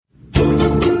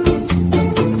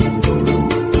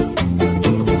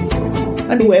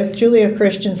with Julia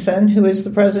Christensen, who is the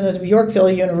president of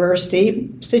Yorkville University,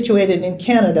 situated in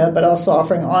Canada, but also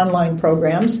offering online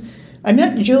programs. I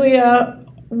met Julia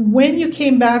when you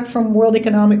came back from World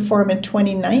Economic Forum in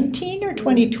 2019 or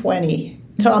 2020.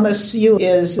 Thomas Yu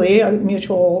is a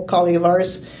mutual colleague of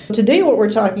ours. Today what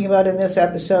we're talking about in this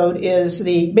episode is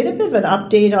the bit of an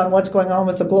update on what's going on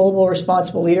with the Global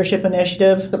Responsible Leadership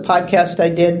Initiative, the podcast I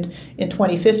did in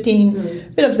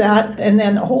 2015, bit of that, and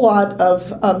then a whole lot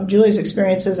of Julia's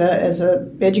experience as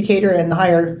an educator in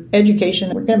higher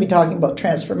education. We're going to be talking about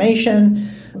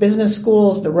transformation, business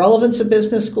schools, the relevance of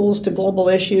business schools to global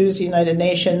issues, United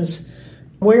Nations.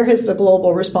 Where has the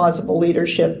Global Responsible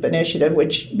Leadership Initiative,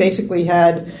 which basically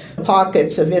had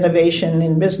pockets of innovation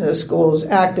in business schools,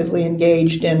 actively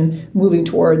engaged in moving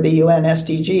toward the UN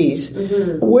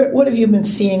SDGs? What have you been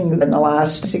seeing in the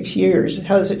last 6 years?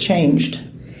 How has it changed?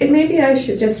 Maybe I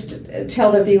should just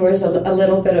tell the viewers a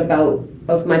little bit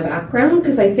of my background,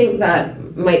 because I think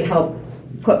that might help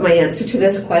put my answer to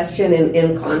this question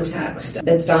in context.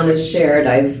 As Dawn has shared,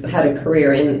 I've had a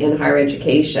career in higher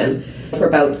education. For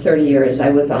about 30 years, I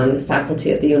was on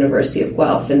faculty at the University of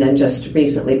Guelph and then just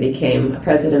recently became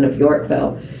president of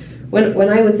Yorkville. When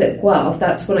I was at Guelph,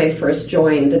 that's when I first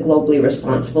joined the Globally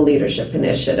Responsible Leadership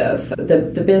Initiative.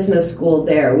 The business school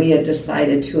there, we had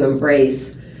decided to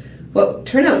embrace what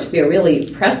turned out to be a really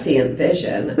prescient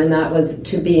vision, and that was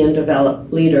to be and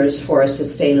develop leaders for a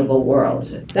sustainable world.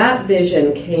 That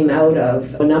vision came out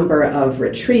of a number of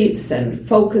retreats and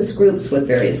focus groups with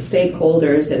various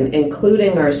stakeholders, and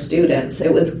including our students.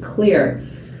 It was clear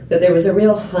that there was a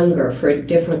real hunger for a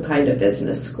different kind of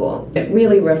business school. It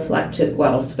really reflected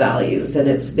Guelph's values and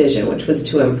its vision, which was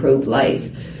to improve life.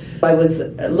 I was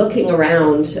looking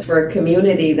around for a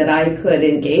community that I could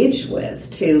engage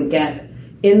with to get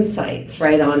insights,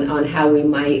 right, on how we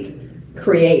might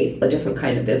create a different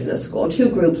kind of business school. Two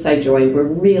groups I joined were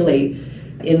really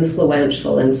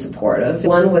influential and supportive.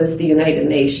 One was the United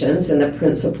Nations and the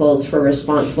Principles for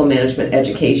Responsible Management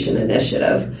Education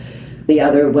Initiative. The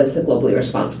other was the Globally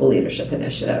Responsible Leadership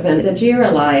Initiative. And the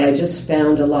GRLI, I just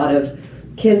found a lot of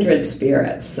kindred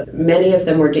spirits. Many of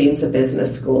them were deans of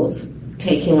business schools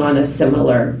taking on a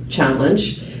similar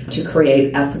challenge to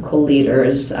create ethical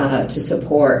leaders to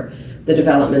support the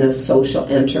development of social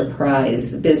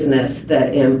enterprise business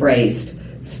that embraced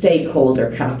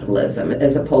stakeholder capitalism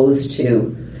as opposed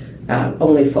to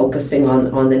only focusing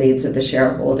on the needs of the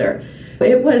shareholder.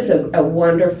 It was a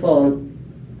wonderful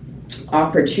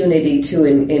opportunity to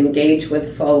engage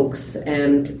with folks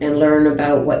and learn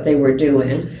about what they were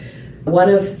doing.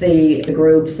 One of the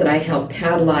groups that I helped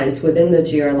catalyze within the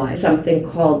GRLI, something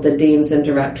called the Deans and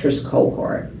Directors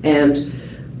Cohort. And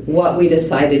what we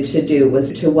decided to do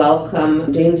was to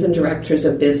welcome deans and directors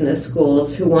of business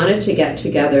schools who wanted to get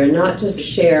together and not just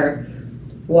share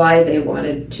why they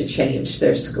wanted to change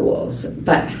their schools,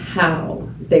 but how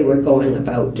they were going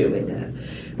about doing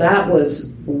it. That was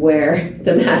where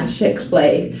the magic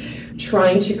lay.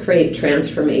 Trying to create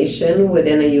transformation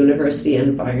within a university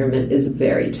environment is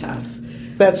very tough.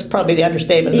 That's probably the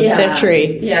understatement of the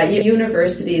century. Yeah,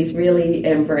 universities really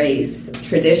embrace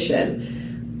tradition.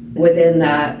 Within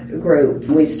that group,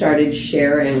 we started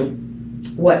sharing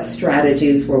what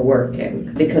strategies were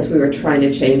working because we were trying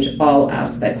to change all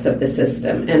aspects of the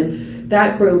system. And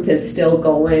that group is still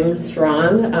going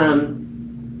strong.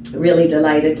 Really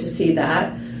delighted to see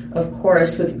that. Of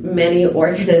course, with many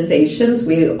organizations,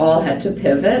 we all had to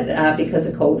pivot because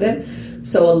of COVID.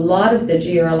 So a lot of the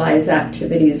GRLI's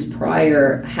activities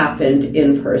prior happened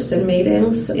in-person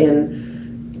meetings in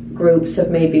groups of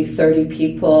maybe 30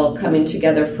 people coming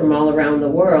together from all around the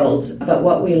world. But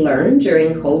what we learned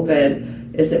during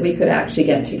COVID is that we could actually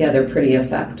get together pretty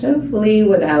effectively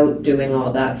without doing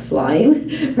all that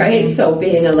flying, right? So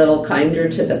being a little kinder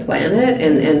to the planet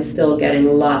and still getting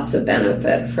lots of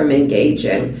benefit from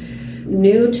engaging.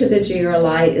 New to the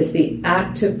GRLI is the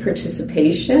active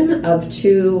participation of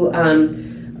two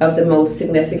of the most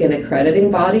significant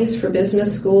accrediting bodies for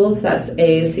business schools. That's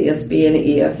AACSB and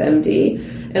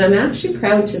EFMD. And I'm actually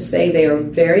proud to say they are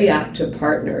very active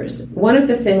partners. One of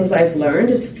the things I've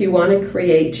learned is if you want to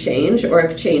create change, or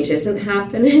if change isn't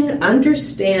happening,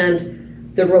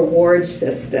 understand the reward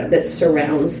system that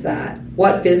surrounds that.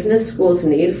 What business schools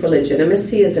need for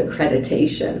legitimacy is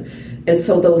accreditation. And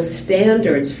so those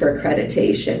standards for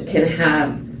accreditation can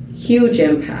have huge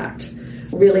impact.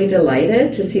 Really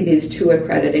delighted to see these two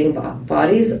accrediting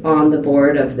bodies on the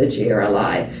board of the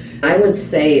GRLI. I would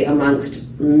say amongst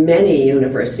many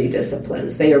university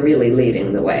disciplines, they are really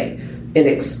leading the way. in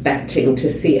expecting to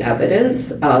see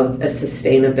evidence of a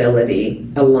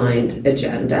sustainability-aligned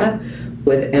agenda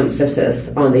with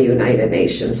emphasis on the United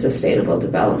Nations Sustainable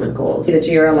Development Goals. The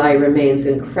GRLI remains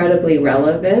incredibly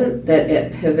relevant, that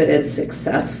it pivoted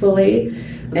successfully,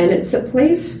 and it's a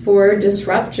place for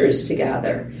disruptors to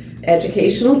gather.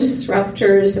 Educational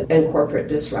disruptors and corporate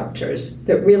disruptors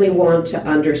that really want to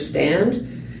understand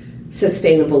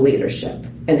sustainable leadership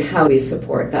and how we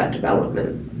support that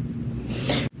development.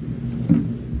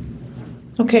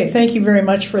 Okay, thank you very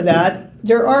much for that.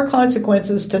 There are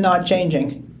consequences to not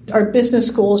changing. Are business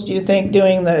schools, do you think,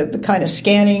 doing the kind of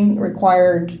scanning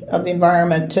required of the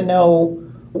environment to know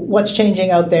what's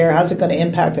changing out there? How's it going to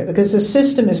impact it? Because the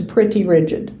system is pretty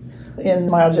rigid. In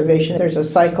my observation, there's a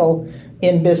cycle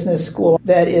in business school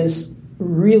that is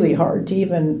really hard to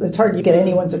it's hard to get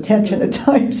anyone's attention at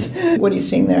times. What are you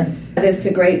seeing there? It's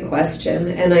a great question.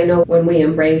 And I know when we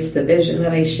embraced the vision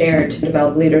that I shared to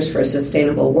develop leaders for a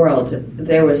sustainable world,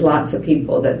 there was lots of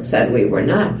people that said we were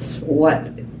nuts. What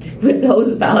would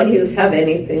those values have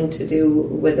anything to do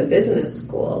with a business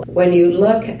school? When you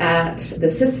look at the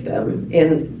system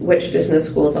in which business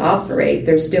schools operate,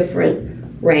 there's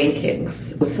different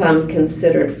rankings, some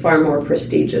considered far more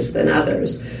prestigious than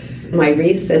others. My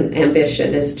recent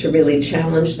ambition is to really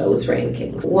challenge those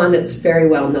rankings. One that's very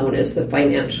well known is the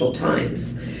Financial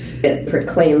Times. It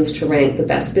proclaims to rank the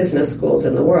best business schools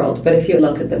in the world. But if you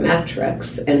look at the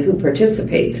metrics and who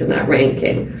participates in that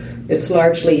ranking, it's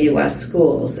largely U.S.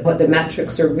 schools. What the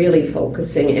metrics are really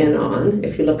focusing in on,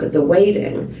 if you look at the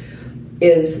weighting,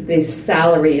 is the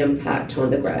salary impact on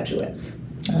the graduates.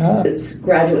 It's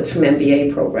graduates from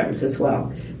MBA programs as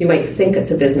well. You might think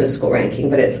it's a business school ranking,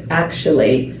 but it's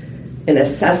actually an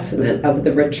assessment of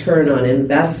the return on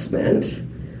investment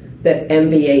that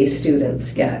MBA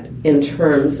students get in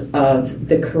terms of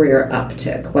the career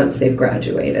uptick once they've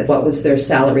graduated. What was their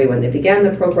salary when they began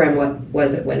the program? What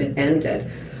was it when it ended?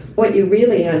 What you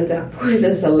really end up with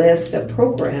is a list of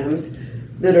programs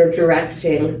that are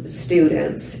directing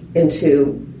students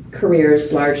into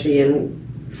careers largely in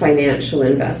financial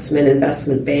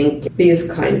investment bank,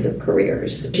 these kinds of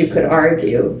careers, you could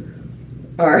argue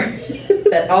are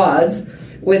at odds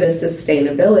with a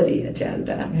sustainability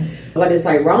agenda. What is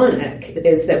ironic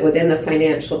is that within the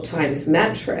Financial Times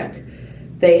metric,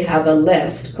 they have a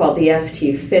list called the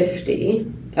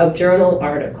FT50 of journal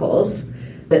articles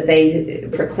that they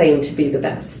proclaim to be the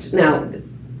best. Now,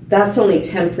 that's only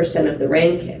 10% of the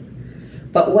ranking.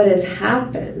 But what has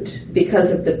happened,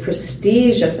 because of the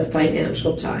prestige of the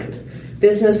Financial Times,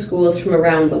 business schools from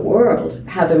around the world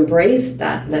have embraced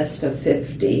that list of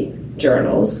 50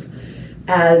 journals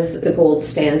as the gold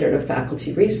standard of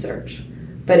faculty research.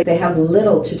 But they have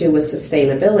little to do with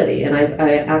sustainability. And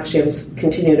I actually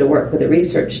continue to work with the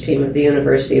research team at the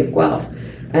University of Guelph,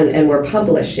 and we're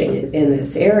publishing in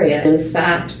this area. In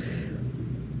fact,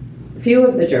 few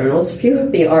of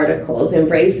the articles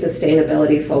embrace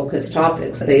sustainability-focused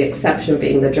topics, the exception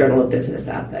being the Journal of Business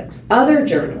Ethics. Other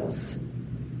journals,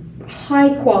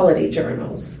 high-quality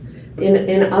journals,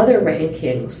 in other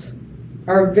rankings,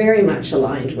 are very much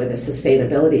aligned with a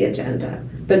sustainability agenda.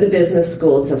 But the business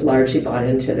schools have largely bought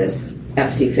into this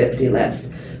FT50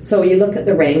 list. So you look at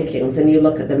the rankings and you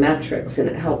look at the metrics, and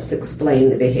it helps explain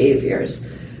the behaviors.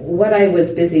 What I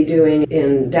was busy doing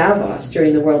in Davos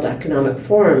during the World Economic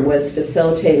Forum was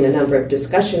facilitating a number of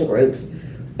discussion groups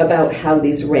about how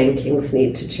these rankings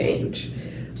need to change.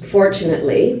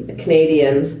 Fortunately, the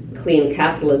Canadian Clean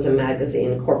Capitalism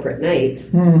magazine, Corporate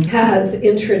Knights, has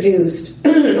introduced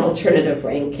an alternative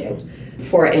ranking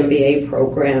for MBA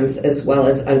programs as well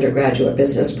as undergraduate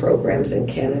business programs in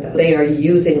Canada. They are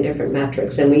using different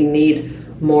metrics, and we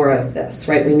need more of this,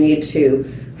 right? We need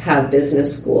to have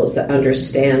business schools that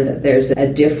understand that there's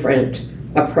a different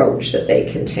approach that they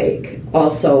can take.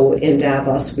 Also in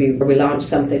Davos, we launched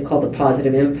something called the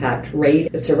Positive Impact Rate.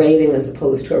 It's a rating as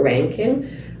opposed to a ranking.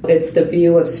 It's the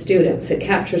view of students. It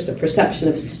captures the perception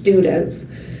of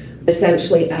students,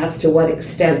 essentially as to what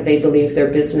extent they believe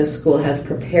their business school has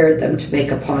prepared them to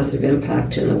make a positive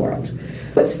impact in the world.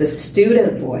 It's the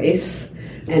student voice,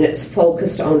 and it's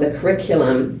focused on the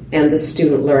curriculum and the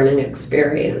student learning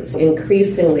experience.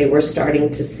 Increasingly, we're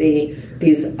starting to see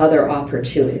these other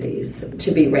opportunities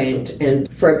to be ranked and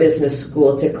for a business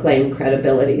school to claim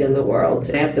credibility in the world.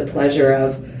 I have the pleasure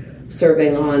of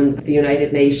serving on the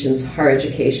United Nations Higher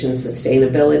Education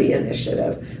Sustainability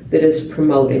Initiative that is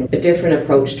promoting a different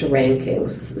approach to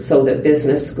rankings so that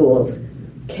business schools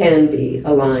can be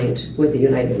aligned with the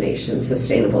United Nations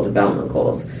Sustainable Development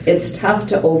Goals. It's tough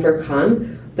to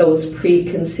overcome those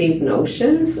preconceived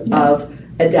notions of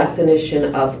a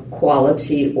definition of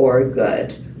quality or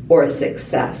good or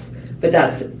success, but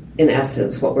that's in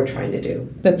essence, what we're trying to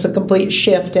do. That's a complete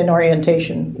shift in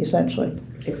orientation, essentially.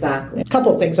 Exactly. A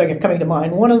couple of things are coming to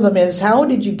mind. One of them is, how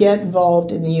did you get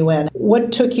involved in the UN?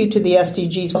 What took you to the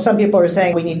SDGs? Some people are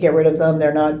saying we need to get rid of them,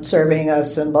 they're not serving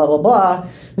us, and blah, blah, blah.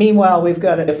 Meanwhile, we've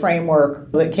got a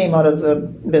framework that came out of the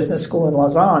business school in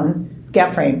Lausanne,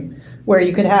 GAP frame, where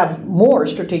you could have more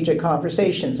strategic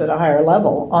conversations at a higher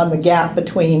level on the gap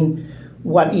between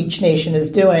what each nation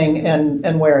is doing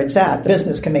and where it's at. The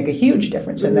business can make a huge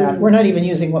difference in that. We're not even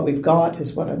using what we've got,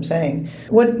 is what I'm saying.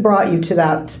 What brought you to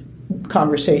that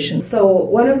conversation? So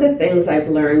one of the things I've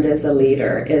learned as a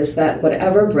leader is that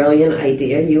whatever brilliant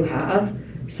idea you have,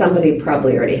 somebody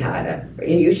probably already had it.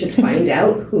 You should find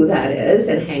out who that is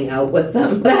and hang out with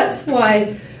them. That's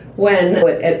why when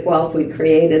at Guelph we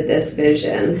created this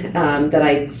vision that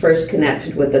I first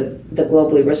connected with the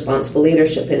Globally Responsible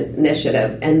Leadership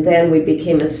Initiative, and then we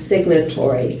became a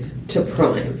signatory to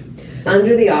Prime.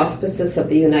 Under the auspices of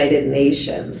the United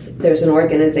Nations, there's an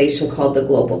organization called the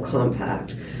Global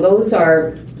Compact. Those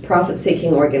are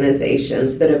profit-seeking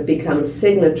organizations that have become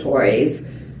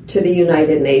signatories to the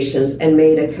United Nations and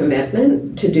made a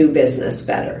commitment to do business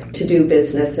better, to do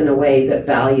business in a way that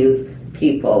values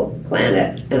people,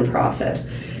 planet, and profit.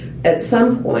 At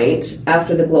some point,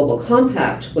 after the Global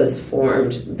Compact was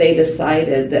formed, they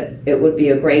decided that it would be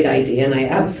a great idea, and I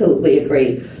absolutely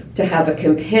agree, to have a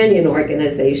companion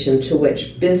organization to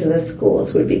which business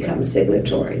schools would become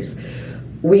signatories.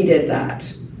 We did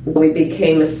that. We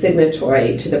became a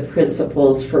signatory to the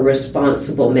Principles for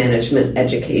Responsible Management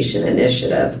Education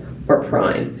Initiative, or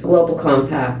PRIME. Global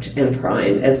Compact and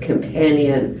PRIME as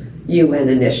companion UN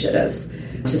initiatives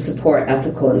to support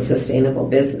ethical and sustainable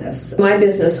business. My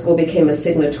business school became a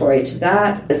signatory to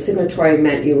that. A signatory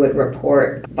meant you would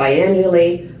report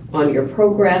biannually on your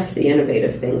progress, the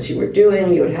innovative things you were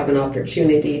doing. You would have an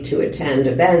opportunity to attend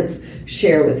events,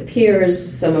 share with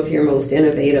peers some of your most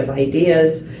innovative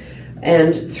ideas.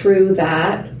 And through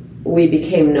that, we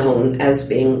became known as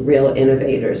being real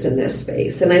innovators in this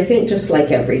space. And I think just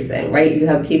like everything, right? You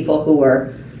have people who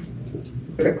are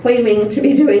claiming to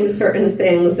be doing certain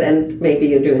things, and maybe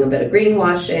you're doing a bit of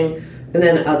greenwashing, and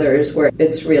then others where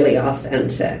it's really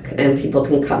authentic and people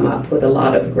can come up with a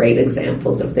lot of great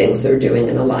examples of things they're doing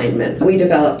in alignment. We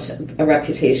developed a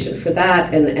reputation for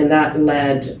that, and that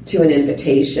led to an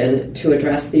invitation to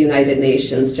address the United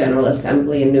Nations General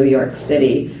Assembly in New York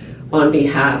City on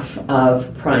behalf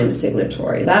of Prime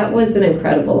signatory. That was an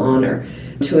incredible honor,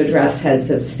 to address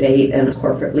heads of state and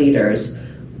corporate leaders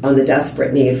on the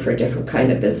desperate need for a different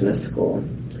kind of business school,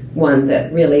 one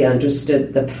that really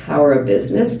understood the power of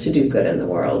business to do good in the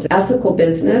world. Ethical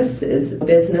business is a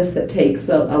business that takes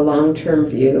a long-term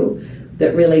view,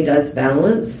 that really does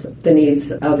balance the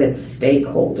needs of its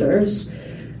stakeholders.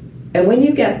 And when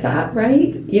you get that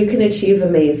right, you can achieve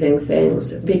amazing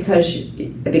things, because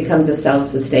it becomes a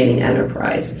self-sustaining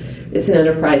enterprise. It's an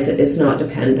enterprise that is not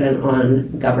dependent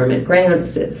on government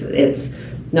grants. It's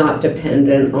not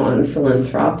dependent on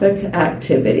philanthropic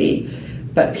activity,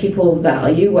 but people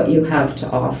value what you have to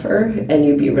offer, and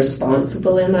you be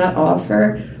responsible in that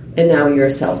offer, and now you're a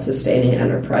self-sustaining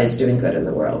enterprise doing good in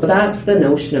the world. So that's the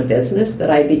notion of business that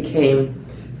I became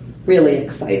really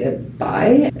excited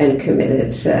by and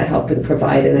committed to helping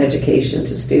provide an education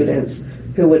to students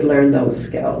who would learn those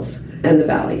skills and the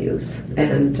values,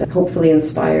 and hopefully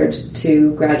inspired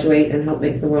to graduate and help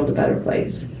make the world a better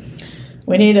place.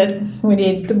 We need it. We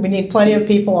need plenty of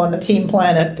people on the Team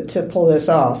Planet to pull this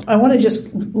off. I want to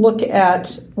just look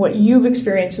at what you've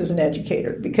experienced as an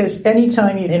educator, because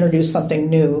anytime you introduce something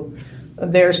new,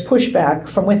 there's pushback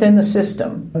from within the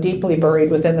system, deeply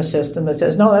buried within the system, that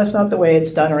says, no, that's not the way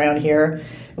it's done around here.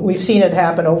 We've seen it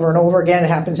happen over and over again. It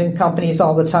happens in companies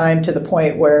all the time, to the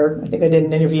point where I think I did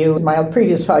an interview in my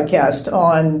previous podcast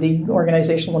on the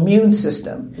organizational immune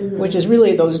system, which is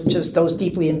really those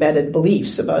deeply embedded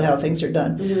beliefs about how things are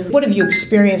done. What have you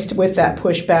experienced with that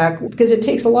pushback? Because it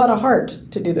takes a lot of heart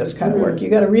to do this kind of work. You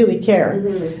got to really care.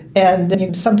 And then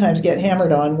you sometimes get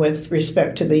hammered on with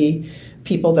respect to the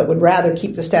people that would rather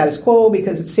keep the status quo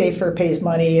because it's safer, pays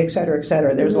money, et cetera, et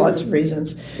cetera. There's lots of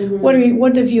reasons. What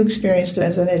have you experienced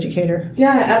as an educator? Yeah,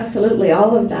 absolutely.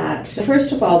 All of that.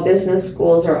 First of all, business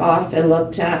schools are often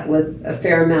looked at with a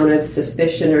fair amount of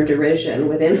suspicion or derision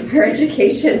within our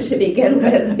education to begin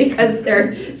with, because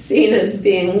they're seen as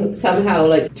being somehow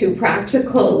like too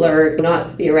practical or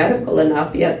not theoretical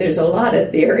enough. Yet there's a lot of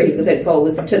theory that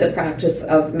goes to the practice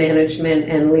of management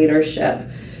and leadership.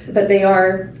 But they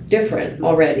are different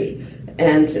already.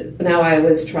 And now I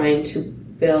was trying to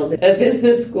build a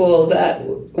business school that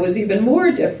was even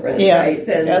more different, right?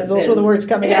 Those were the words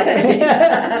coming out.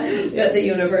 That the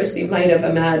university might have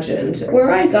imagined.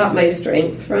 Where I got my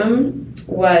strength from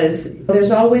was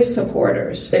there's always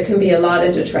supporters. There can be a lot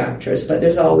of detractors, but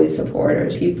there's always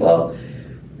supporters. People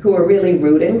who are really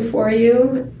rooting for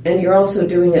you, and you're also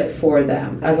doing it for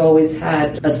them. I've always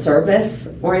had a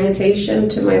service orientation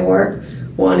to my work,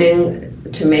 wanting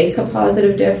to make a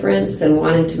positive difference and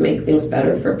wanting to make things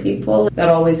better for people. That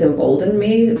always emboldened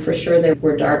me. For sure there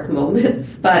were dark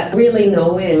moments, but really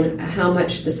knowing how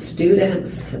much the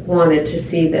students wanted to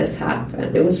see this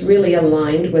happen. It was really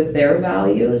aligned with their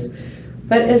values,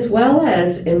 but as well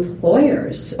as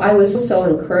employers. I was so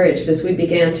encouraged as we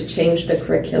began to change the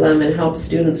curriculum and help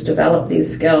students develop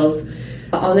these skills.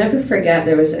 I'll never forget,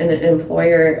 there was an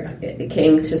employer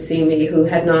came to see me who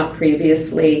had not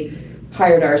previously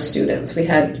hired our students. We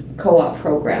had co-op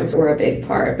programs were a big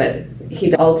part, but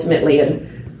he ultimately had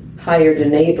hired a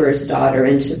neighbor's daughter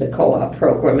into the co-op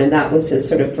program, and that was his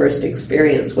sort of first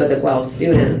experience with a Guelph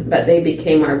student. But they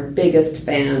became our biggest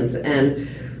fans and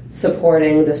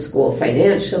supporting the school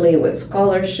financially with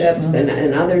scholarships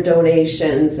and other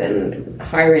donations and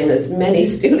hiring as many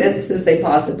students as they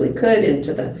possibly could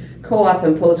into the co-op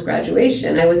and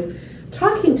post-graduation. I was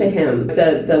talking to him.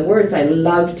 The words I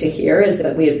love to hear is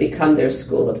that we had become their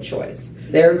school of choice,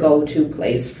 their go-to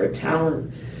place for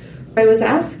talent. I was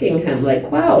asking him,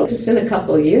 wow, just in a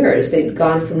couple of years, they'd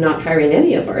gone from not hiring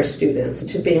any of our students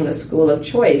to being a school of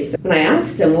choice. When I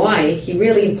asked him why, he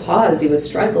really paused. He was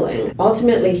struggling.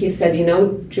 Ultimately, he said,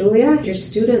 Julia, your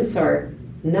students are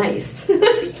nice.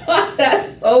 I thought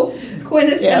that's so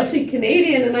quintessentially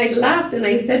Canadian, and I laughed, and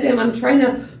I said to him, I'm trying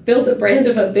to build the brand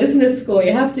of a business school.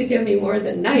 You have to give me more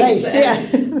than nice.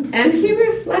 And he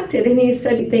reflected, and he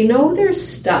said, they know their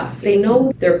stuff. They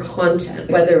know their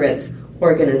content, whether it's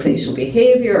organizational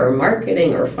behavior or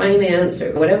marketing or finance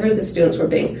or whatever the students were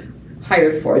being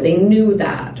hired for. They knew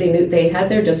that. They knew they had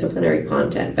their disciplinary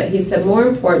content. But he said more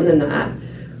important than that,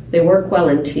 they work well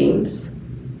in teams.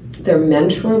 They're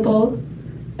mentorable.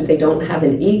 They don't have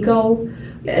an ego.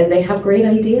 And they have great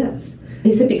ideas.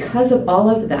 He said because of all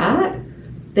of that,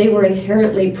 they were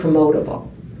inherently promotable.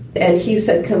 And he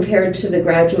said compared to the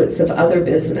graduates of other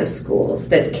business schools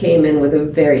that came in with a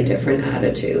very different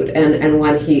attitude and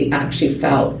one he actually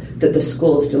felt that the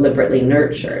schools deliberately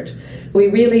nurtured. We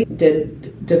really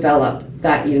did develop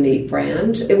that unique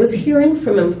brand. It was hearing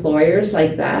from employers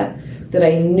like that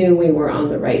I knew we were on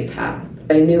the right path.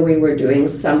 I knew we were doing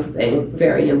something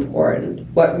very important.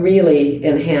 What really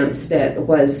enhanced it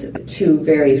was two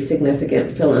very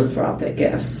significant philanthropic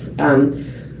gifts.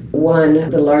 One,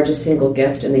 the largest single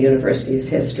gift in the university's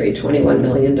history, $21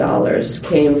 million,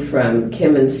 came from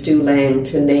Kim and Stu Lang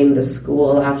to name the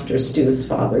school after Stu's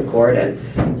father,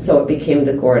 Gordon. So it became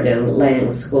the Gordon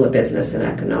Lang School of Business and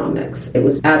Economics. It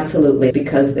was absolutely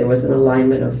because there was an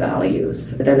alignment of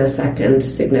values. Then a second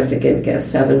significant gift,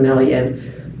 $7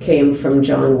 million, came from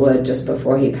John Wood just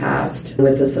before he passed.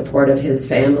 With the support of his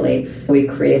family, we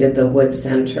created the Wood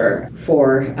Center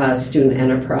for Student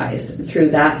Enterprise.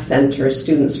 Through that center,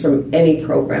 students from any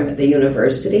program at the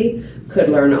university could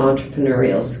learn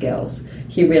entrepreneurial skills.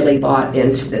 He really bought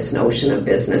into this notion of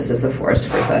business as a force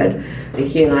for good.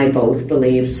 He and I both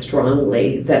believed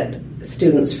strongly that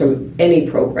students from any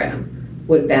program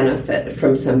would benefit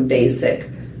from some basic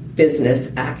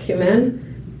business acumen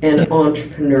and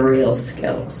entrepreneurial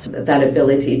skills, that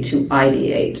ability to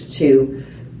ideate, to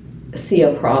see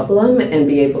a problem and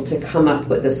be able to come up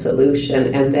with a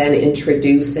solution, and then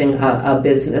introducing a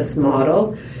business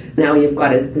model. Now you've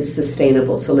got this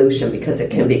sustainable solution because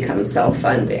it can become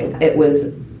self-funding. It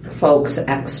was folks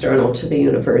external to the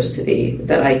university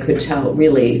that I could tell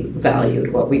really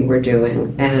valued what we were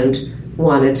doing and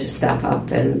wanted to step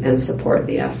up and support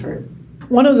the effort.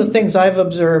 One of the things I've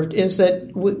observed is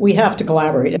that we have to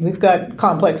collaborate. We've got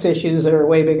complex issues that are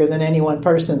way bigger than any one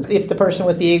person. If the person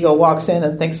with the ego walks in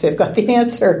and thinks they've got the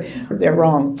answer, they're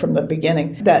wrong from the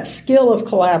beginning. That skill of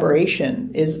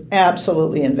collaboration is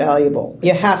absolutely invaluable.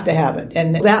 You have to have it.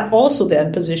 And that also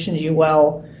then positions you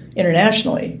well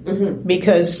internationally,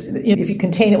 because if you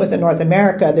contain it within North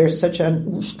America, there's such a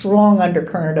strong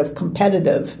undercurrent of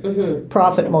competitive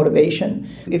profit motivation.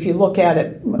 If you look at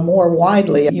it more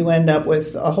widely, you end up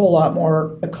with a whole lot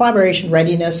more collaboration,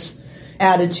 readiness,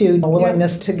 attitude,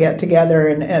 willingness to get together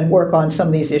and work on some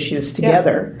of these issues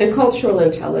together. And cultural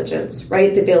intelligence,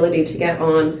 right? The ability to get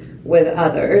on with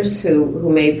others who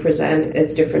may present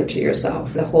as different to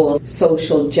yourself. The whole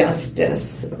social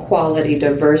justice, equality,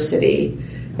 diversity.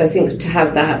 I think to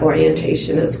have that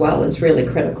orientation as well is really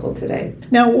critical today.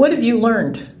 Now, what have you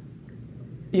learned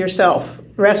yourself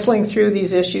wrestling through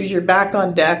these issues. You're back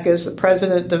on deck as the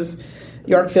president of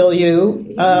Yorkville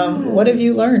U. What have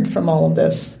you learned from all of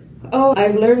this? Oh,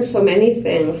 I've learned so many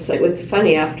things. It was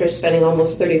funny, after spending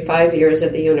almost 35 years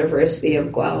at the University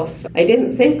of Guelph, I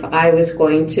didn't think I was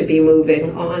going to be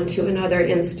moving on to another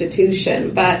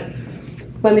institution. But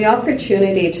when the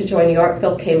opportunity to join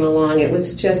Yorkville came along, it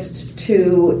was just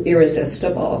too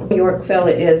irresistible. Yorkville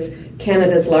is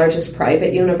Canada's largest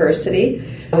private university.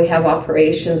 We have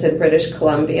operations in British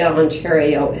Columbia,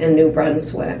 Ontario, and New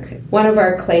Brunswick. One of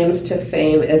our claims to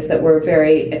fame is that we're a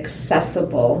very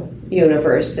accessible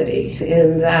university,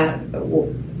 in that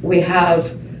we have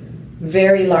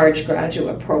very large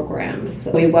graduate programs.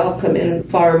 We welcome in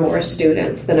far more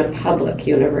students than a public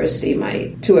university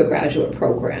might to a graduate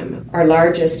program. Our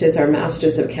largest is our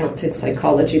Masters of Counseling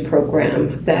Psychology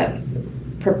program that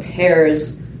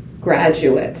prepares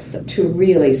graduates to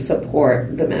really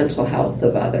support the mental health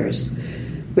of others.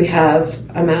 We have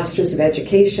a Masters of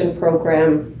Education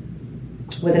program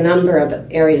with a number of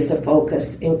areas of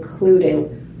focus,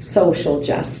 including social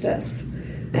justice.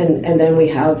 And then we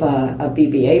have a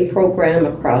BBA program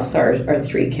across our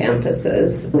 3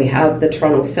 campuses. We have the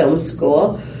Toronto Film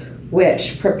School,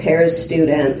 which prepares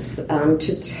students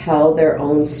to tell their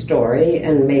own story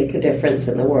and make a difference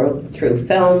in the world through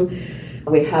film.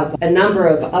 We have a number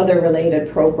of other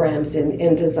related programs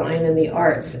in design and the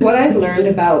arts. What I've learned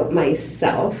about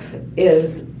myself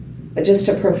is just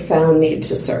a profound need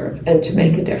to serve and to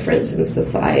make a difference in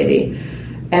society.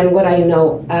 And what I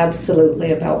know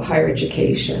absolutely about higher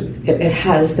education, it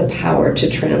has the power to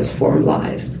transform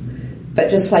lives. But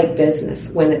just like business,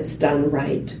 when it's done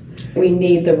right, we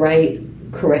need the right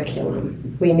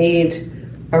curriculum. We need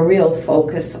a real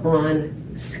focus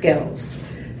on skills.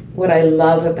 What I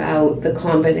love about the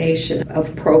combination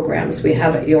of programs we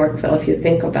have at Yorkville, if you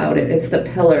think about it, is the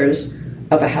pillars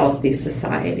of a healthy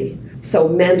society. So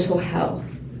mental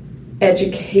health,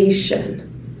 education,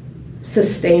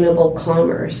 sustainable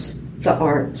commerce, the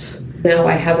arts. Now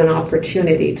I have an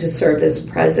opportunity to serve as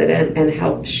president and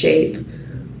help shape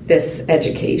this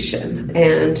education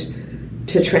and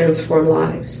to transform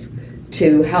lives,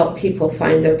 to help people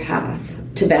find their path,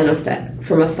 to benefit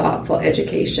from a thoughtful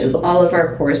education. All of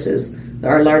our courses,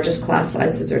 our largest class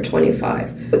sizes are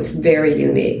 25. It's very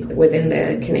unique within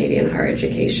the Canadian higher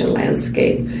education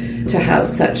landscape to have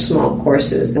such small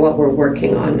courses. What we're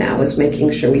working on now is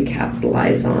making sure we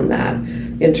capitalize on that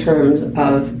in terms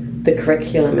of the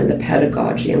curriculum and the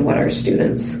pedagogy and what our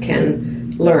students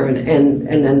can learn and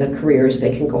then the careers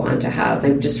they can go on to have.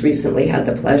 I've just recently had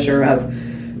the pleasure of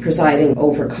presiding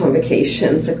over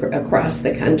convocations across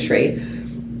the country,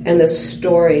 and the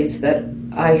stories that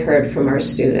I heard from our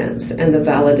students and the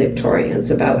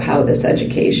valedictorians about how this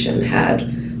education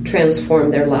had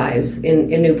transformed their lives. In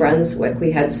New Brunswick,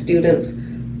 we had students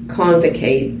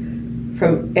convocate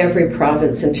from every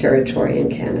province and territory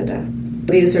in Canada.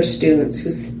 These are students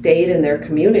who stayed in their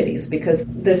communities because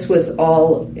this was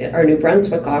all our New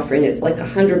Brunswick offering. It's like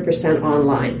 100%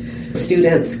 online.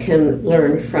 Students can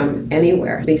learn from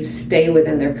anywhere. They stay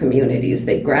within their communities.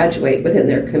 They graduate within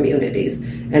their communities,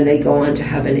 and they go on to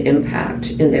have an impact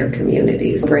in their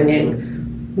communities,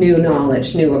 bringing new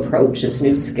knowledge, new approaches,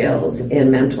 new skills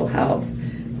in mental health,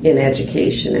 in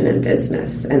education, and in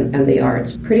business and the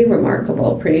arts. Pretty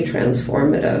remarkable, pretty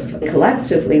transformative.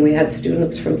 Collectively, we had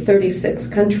students from 36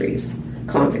 countries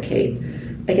convocate.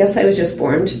 I guess I was just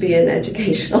born to be an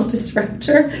educational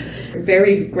disruptor.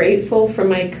 Very grateful for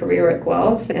my career at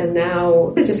Guelph, and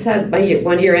now I just had my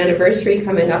 1-year anniversary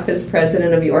coming up as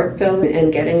president of Yorkville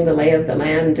and getting the lay of the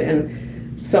land,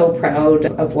 and so proud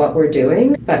of what we're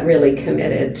doing, but really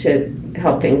committed to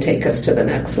helping take us to the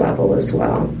next level as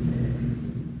well.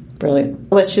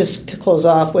 Brilliant. Let's just to close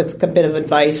off with a bit of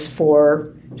advice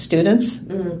for students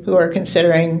who are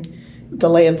considering the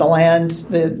lay of the land,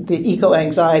 the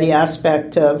eco-anxiety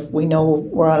aspect of, we know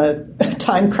we're on a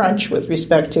time crunch with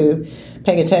respect to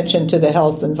paying attention to the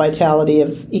health and vitality of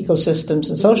ecosystems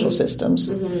and social systems.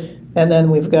 And then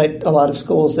we've got a lot of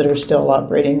schools that are still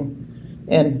operating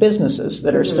and businesses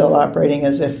that are still operating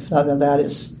as if none of that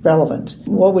is relevant.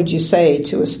 What would you say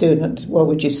to a student? What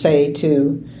would you say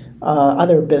to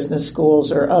other business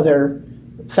schools or other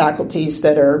faculties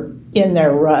that are in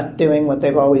their rut doing what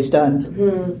they've always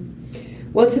done?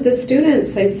 Well, to the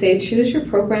students, I say choose your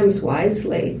programs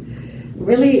wisely.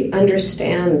 Really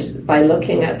understand by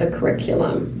looking at the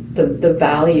curriculum, the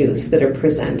values that are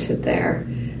presented there,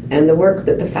 and the work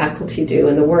that the faculty do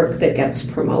and the work that gets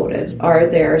promoted. Are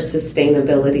there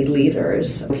sustainability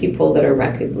leaders, people that are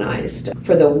recognized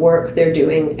for the work they're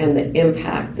doing and the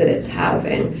impact that it's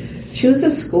having? Choose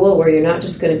a school where you're not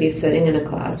just going to be sitting in a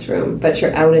classroom, but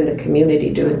you're out in the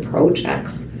community doing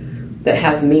projects that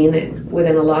have meaning.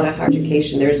 Within a lot of higher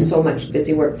education, there's so much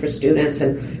busy work for students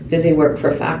and busy work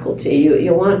for faculty.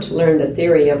 You want to learn the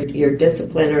theory of your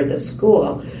discipline or the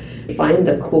school. Find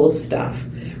the cool stuff,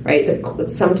 right?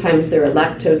 Sometimes they're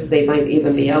electives. They might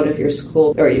even be out of your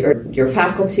school or your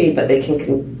faculty, but they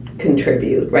can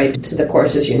contribute, right, to the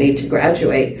courses you need to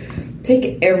graduate.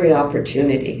 Take every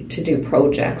opportunity to do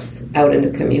projects out in the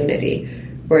community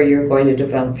where you're going to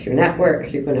develop your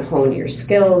network, you're going to hone your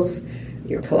skills,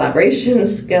 your collaboration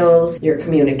skills, your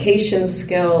communication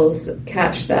skills.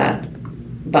 Catch that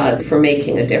bug for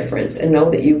making a difference and know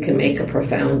that you can make a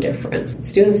profound difference.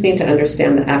 Students need to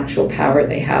understand the actual power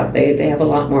they have. They have a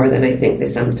lot more than I think they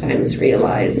sometimes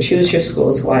realize. Choose your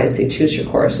schools wisely, choose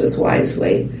your courses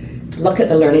wisely. Look at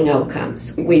the learning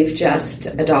outcomes. We've just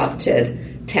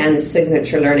adopted 10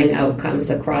 signature learning outcomes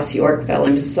across Yorkville.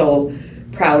 I'm so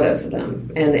proud of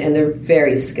them, and they're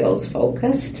very skills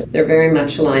focused. They're very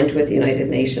much aligned with the United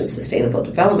Nations Sustainable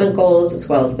Development Goals, as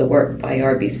well as the work by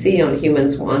RBC on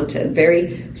Humans Wanted.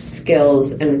 Very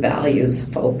skills and values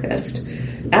focused.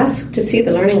 Ask to see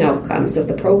the learning outcomes of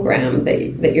the program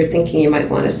that you're thinking you might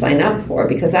want to sign up for,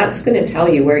 because that's going to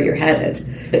tell you where you're headed,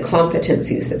 the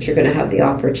competencies that you're going to have the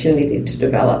opportunity to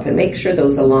develop, and make sure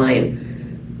those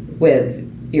align with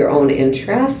your own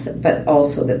interests, but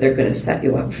also that they're going to set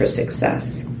you up for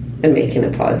success and making a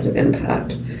positive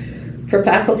impact. For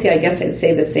faculty, I guess I'd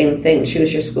say the same thing.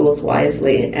 Choose your schools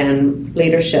wisely, and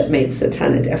leadership makes a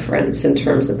ton of difference in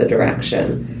terms of the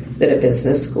direction that a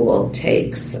business school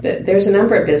takes. There's a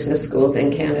number of business schools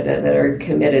in Canada that are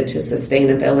committed to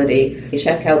sustainability.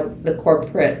 Check out the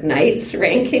Corporate Knights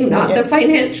ranking, not the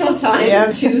Financial Times.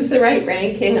 Yeah. Choose the right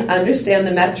ranking, understand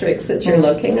the metrics that you're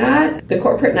looking at. The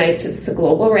Corporate Knights, it's a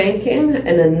global ranking,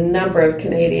 and a number of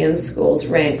Canadian schools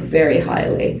rank very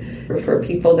highly. For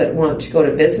people that want to go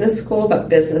to business school, but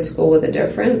business school with a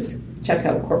difference, check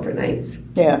out Corporate Knights.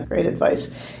 Yeah, great advice.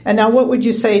 And now what would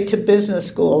you say to business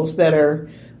schools that are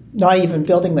not even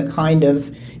building the kind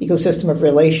of ecosystem of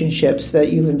relationships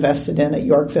that you've invested in at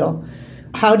Yorkville?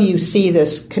 How do you see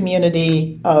this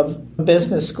community of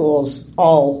business schools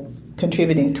all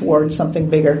contributing towards something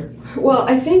bigger? Well,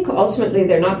 I think ultimately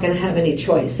they're not going to have any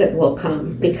choice. It will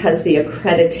come because the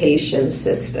accreditation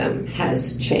system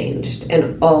has changed,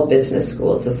 and all business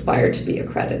schools aspire to be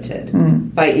accredited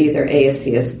by either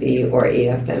ASCSB or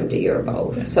EFMD or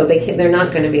both. So they're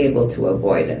not going to be able to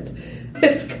avoid it.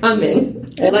 It's coming.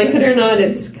 Like it or not,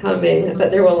 it's coming.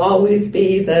 But there will always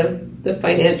be the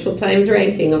Financial Times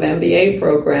ranking of MBA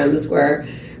programs where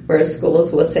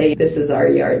schools will say, this is our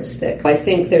yardstick. I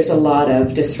think there's a lot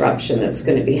of disruption that's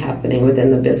going to be happening within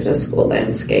the business school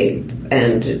landscape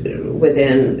and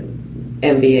within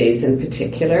MBAs in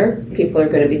particular. People are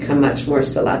going to become much more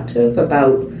selective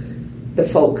about the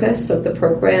focus of the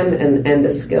program and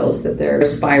the skills that they're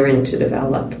aspiring to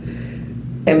develop.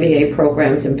 MBA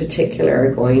programs in particular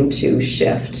are going to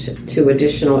shift to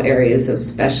additional areas of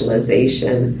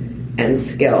specialization and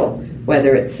skill,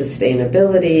 whether it's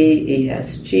sustainability,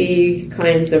 ESG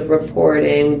kinds of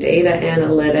reporting, data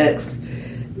analytics,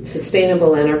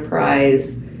 sustainable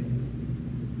enterprise.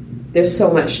 There's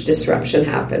so much disruption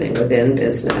happening within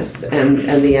business, and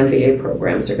the MBA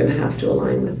programs are going to have to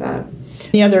align with that.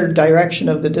 The other direction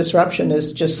of the disruption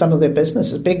is just some of the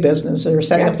businesses, big businesses, that are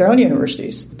setting up their own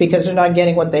universities because they're not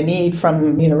getting what they need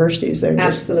from universities. They're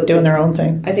just doing their own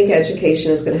thing. I think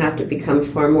education is going to have to become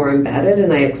far more embedded,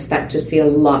 and I expect to see a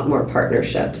lot more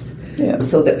partnerships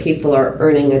so that people are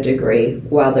earning a degree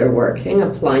while they're working,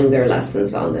 applying their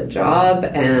lessons on the job,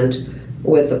 and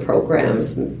with the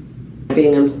programs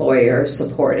being employer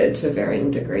supported to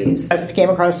varying degrees. I came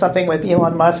across something with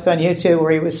Elon Musk on YouTube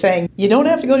where he was saying, you don't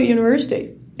have to go to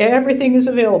university. Everything is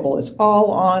available. It's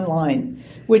all online,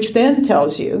 which then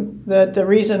tells you that the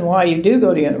reason why you do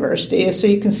go to university is so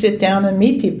you can sit down and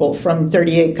meet people from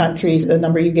 38 countries, the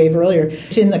number you gave earlier.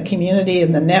 It's in the community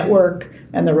and the network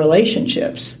and the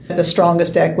relationships. The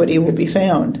strongest equity will be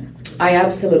found. I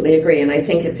absolutely agree, and I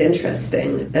think it's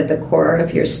interesting at the core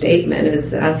of your statement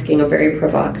is asking a very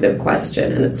provocative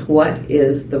question, and it's what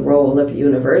is the role of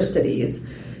universities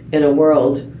in a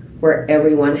world where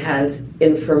everyone has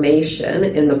information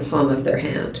in the palm of their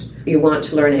hand? You want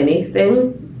to learn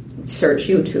anything? Search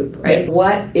YouTube, right?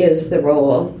 What is the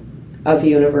role of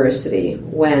university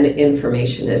when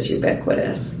information is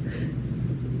ubiquitous?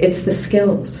 It's the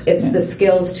skills. It's the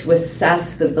skills to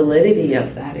assess the validity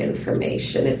of that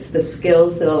information. It's the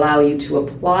skills that allow you to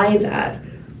apply that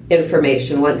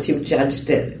information once you've judged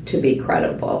it to be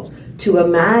credible. To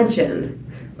imagine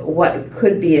what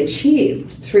could be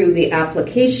achieved through the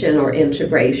application or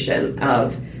integration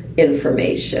of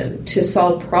information to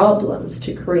solve problems,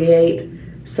 to create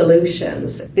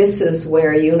solutions. This is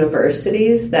where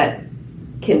universities that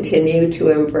continue to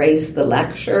embrace the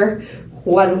lecture,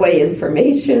 one-way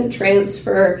information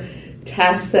transfer,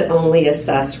 tests that only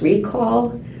assess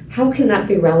recall, how can that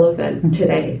be relevant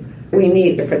today? We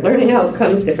need different learning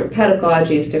outcomes, different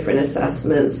pedagogies, different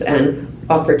assessments, and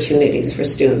opportunities for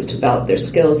students to develop their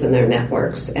skills and their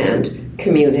networks and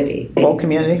community. Whole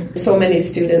community. So many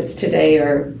students today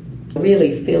are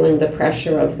really feeling the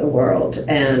pressure of the world,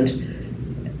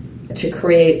 and to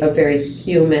create a very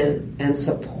human and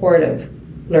supportive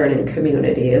learning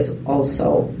community is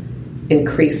also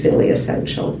increasingly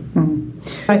essential. Mm-hmm.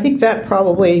 I think that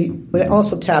probably would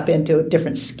also tap into a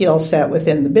different skill set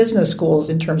within the business schools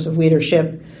in terms of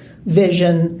leadership,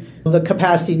 vision, the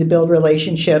capacity to build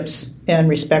relationships and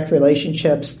respect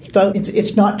relationships.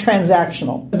 It's not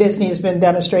transactional. Disney has been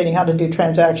demonstrating how to do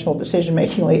transactional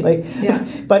decision-making lately,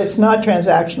 but it's not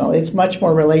transactional. It's much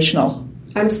more relational.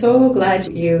 I'm so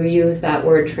glad you used that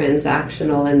word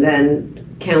transactional and then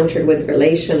countered with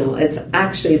relational. It's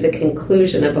actually the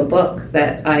conclusion of a book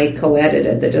that I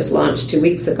co-edited that just launched 2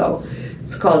 weeks ago.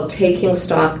 It's called Taking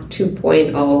Stock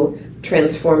 2.0,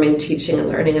 Transforming Teaching and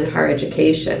Learning in Higher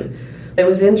Education. It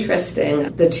was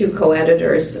interesting. The two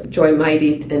co-editors, Joy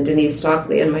Mighty and Denise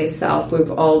Stockley and myself,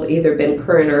 we've all either been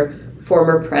current or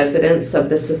former presidents of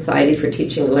the Society for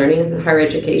Teaching and Learning in Higher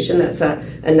Education. That's a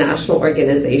national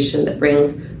organization that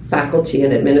brings faculty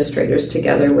and administrators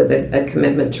together with a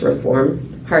commitment to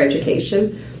reform higher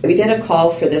education. We did a call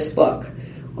for this book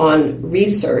on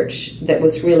research that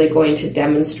was really going to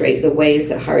demonstrate the ways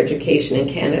that higher education in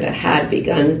Canada had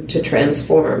begun to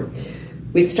transform.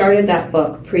 We started that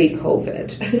book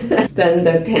pre-COVID. Then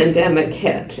the pandemic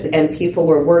hit, and people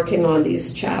were working on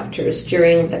these chapters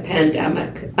during the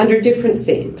pandemic under different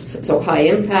themes. So high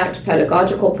impact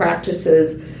pedagogical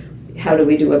practices, how do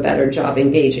we do a better job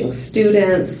engaging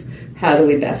students, how do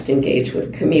we best engage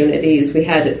with communities. We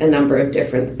had a number of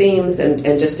different themes and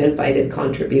just invited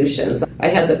contributions. I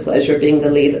had the pleasure of being the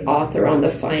lead author on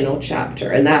the final chapter,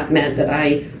 and that meant that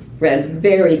I read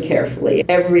very carefully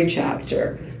every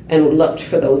chapter and looked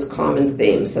for those common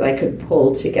themes that I could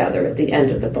pull together at the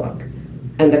end of the book.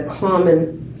 And the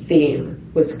common theme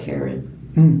was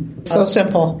caring. So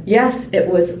simple. Yes, it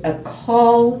was a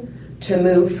call to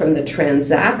move from the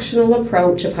transactional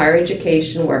approach of higher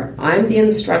education where I'm the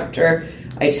instructor,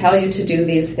 I tell you to do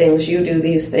these things, you do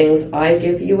these things, I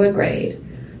give you a grade,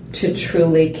 to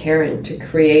truly caring, to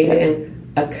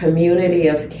creating a community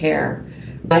of care.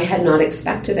 I had not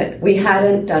expected it. We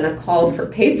hadn't done a call for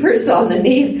papers on the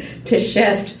need to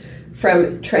shift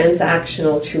from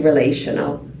transactional to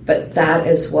relational, but that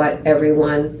is what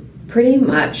everyone, pretty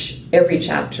much every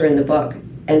chapter in the book,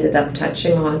 ended up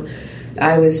touching on.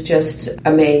 I was just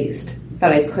amazed,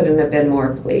 but I couldn't have been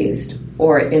more pleased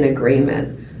or in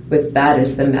agreement with that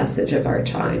is the message of our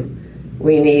time.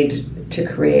 We need to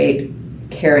create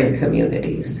caring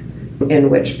communities in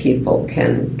which people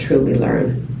can truly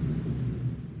learn.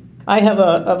 I have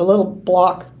a little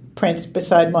block print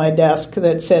beside my desk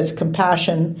that says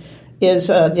compassion is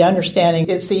the understanding,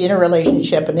 it's the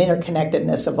interrelationship and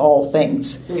interconnectedness of all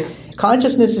things. Yeah.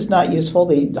 Consciousness is not useful.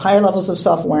 The higher levels of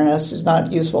self-awareness is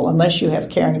not useful unless you have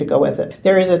caring to go with it.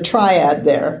 There is a triad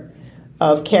there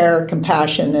of care,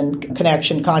 compassion, and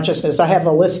connection, consciousness. I have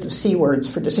a list of C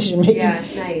words for decision-making. Yeah,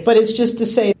 nice. But it's just to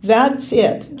say that's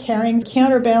it. Caring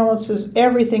counterbalances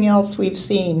everything else we've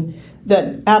seen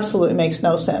that absolutely makes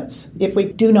no sense. If we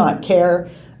do not care,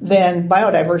 then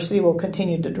biodiversity will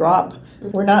continue to drop.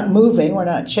 We're not moving, we're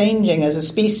not changing as a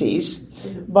species,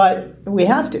 but we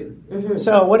have to. Mm-hmm.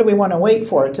 So what do we want to wait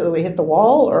for, until we hit the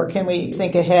wall, or can we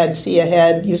think ahead, see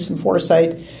ahead, use some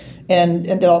foresight, and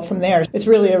develop from there? It's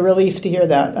really a relief to hear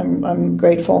that. I'm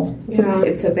grateful. Yeah,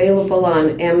 it's available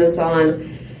on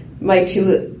Amazon. My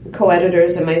two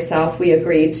co-editors and myself, we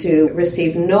agreed to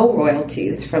receive no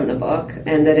royalties from the book,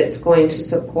 and that it's going to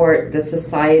support the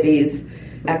Society's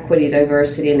Equity,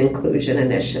 Diversity, and Inclusion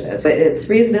Initiative. It's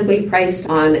reasonably priced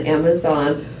on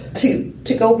Amazon.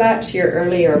 To go back to your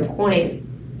earlier point,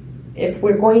 if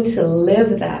we're going to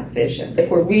live that vision, if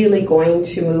we're really going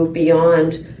to move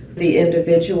beyond the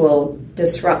individual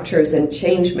disruptors and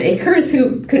change makers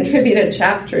who contributed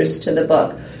chapters to the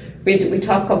book, we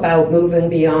talk about moving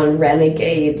beyond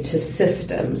renegade to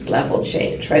systems level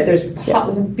change, right? There's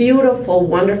beautiful,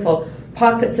 wonderful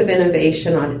pockets of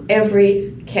innovation on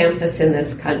every campus in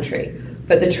this country.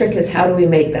 But the trick is, how do we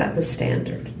make that the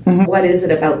standard? Mm-hmm. What is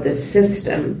it about the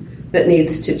system that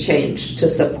needs to change to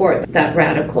support that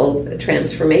radical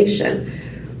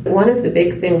transformation? One of the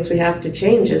big things we have to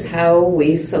change is how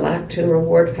we select and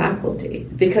reward faculty,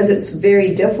 because it's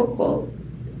very difficult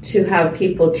to have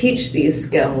people teach these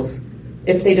skills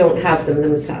if they don't have them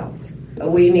themselves.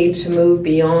 We need to move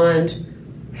beyond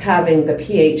having the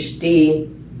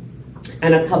PhD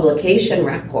and a publication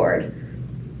record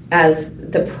as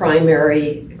the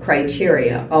primary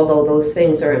criteria, although those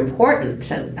things are important.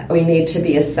 We need to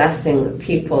be assessing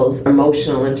people's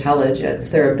emotional intelligence,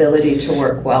 their ability to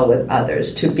work well with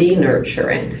others, to be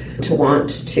nurturing, to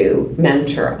want to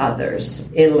mentor others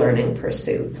in learning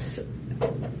pursuits.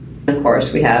 Of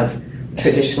course, we have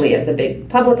traditionally at the big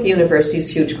public universities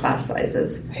huge class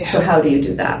sizes. Yeah. So how do you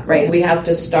do that, right? We have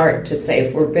to start to say,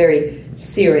 if we're very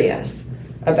serious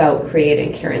about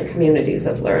creating caring communities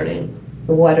of learning,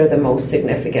 what are the most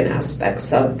significant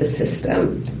aspects of the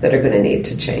system that are going to need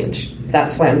to change?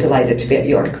 That's why I'm delighted to be at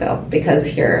Yorkville, because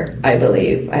here I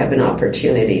believe I have an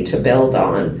opportunity to build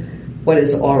on what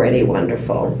is already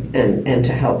wonderful and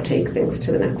to help take things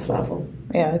to the next level.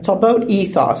 Yeah, it's about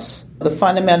ethos, the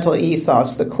fundamental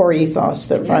ethos, the core ethos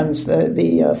that runs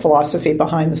the philosophy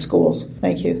behind the schools.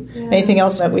 Thank you. Yeah. Anything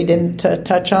else that we didn't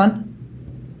touch on?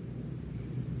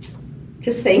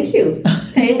 Just thank you.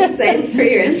 Thanks for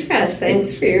your interest.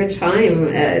 Thanks for your time.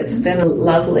 It's been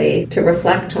lovely to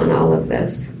reflect on all of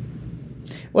this.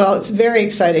 Well, it's very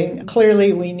exciting.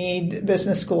 Clearly, we need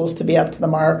business schools to be up to the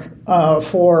mark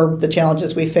for the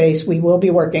challenges we face. We will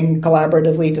be working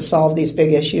collaboratively to solve these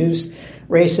big issues.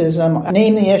 Racism,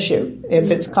 name the issue. If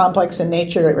it's complex in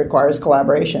nature, it requires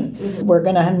collaboration. Mm-hmm. We're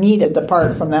going to need it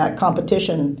apart from that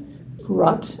competition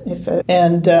rut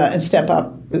and step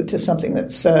up to something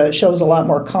that shows a lot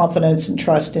more confidence and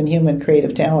trust in human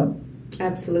creative talent.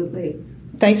 Absolutely.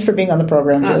 Thanks for being on the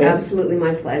program, Julia. Absolutely,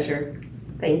 my pleasure.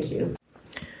 Thank you.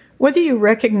 Whether you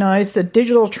recognize that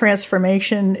digital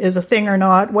transformation is a thing or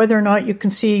not, whether or not you can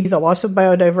see the loss of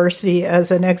biodiversity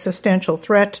as an existential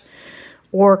threat,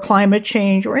 or climate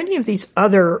change, or any of these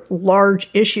other large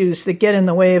issues that get in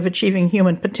the way of achieving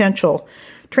human potential,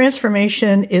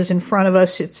 transformation is in front of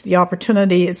us. It's the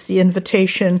opportunity, it's the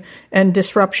invitation, and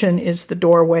disruption is the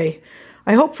doorway.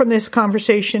 I hope from this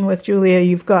conversation with Julia,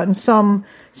 you've gotten some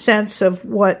sense of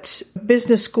what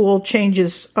business school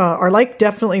changes are like.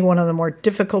 Definitely one of the more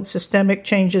difficult systemic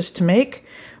changes to make,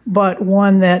 but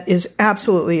one that is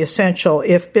absolutely essential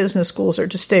if business schools are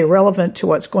to stay relevant to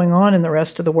what's going on in the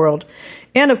rest of the world.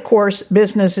 And of course,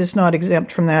 business is not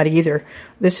exempt from that either.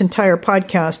 This entire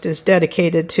podcast is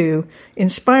dedicated to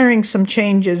inspiring some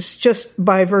changes just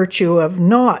by virtue of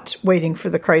not waiting for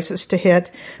the crisis to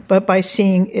hit, but by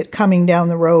seeing it coming down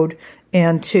the road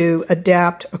and to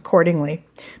adapt accordingly.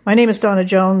 My name is Donna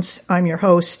Jones. I'm your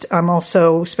host. I'm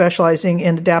also specializing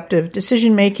in adaptive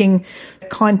decision-making.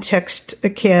 Context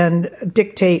can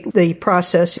dictate the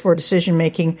process for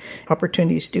decision-making.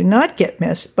 Opportunities do not get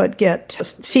missed, but get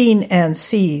seen and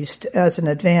seized as an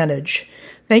advantage.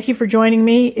 Thank you for joining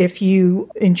me. If you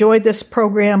enjoyed this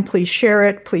program, please share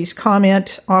it. Please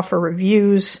comment, offer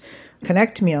reviews,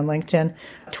 connect to me on LinkedIn,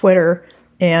 Twitter,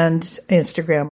 and Instagram.